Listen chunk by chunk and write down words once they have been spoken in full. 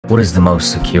What is the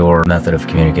most secure method of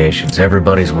communications?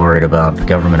 Everybody's worried about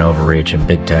government overreach and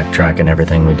big tech tracking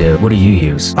everything we do. What do you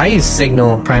use? I use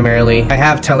Signal primarily. I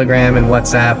have Telegram and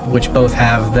WhatsApp, which both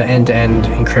have the end-to-end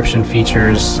encryption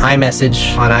features.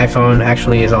 iMessage on iPhone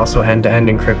actually is also end-to-end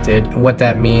encrypted. What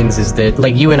that means is that,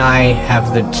 like, you and I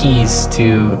have the keys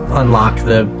to unlock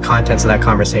the contents of that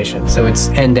conversation. So it's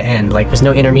end-to-end. Like, there's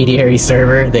no intermediary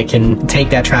server that can take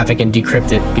that traffic and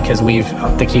decrypt it, because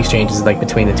the key exchange is like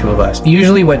between the two of us.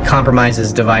 Usually what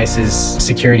compromises devices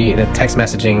security, the text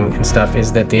messaging and stuff,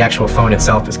 is that the actual phone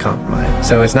itself is compromised.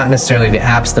 So it's not necessarily the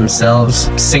apps themselves.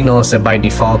 Signal, so by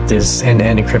default, is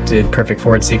end-to-end encrypted, perfect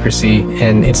forward secrecy,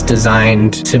 and it's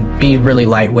designed to be really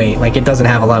lightweight. Like, it doesn't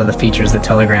have a lot of the features that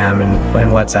Telegram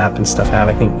and WhatsApp and stuff have.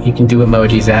 I think you can do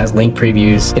emojis, it has link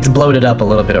previews. It's bloated up a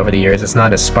little bit over the years. It's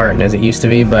not as Spartan as it used to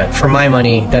be, but for my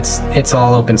money, it's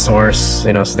all open source,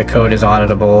 you know, so the code is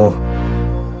auditable.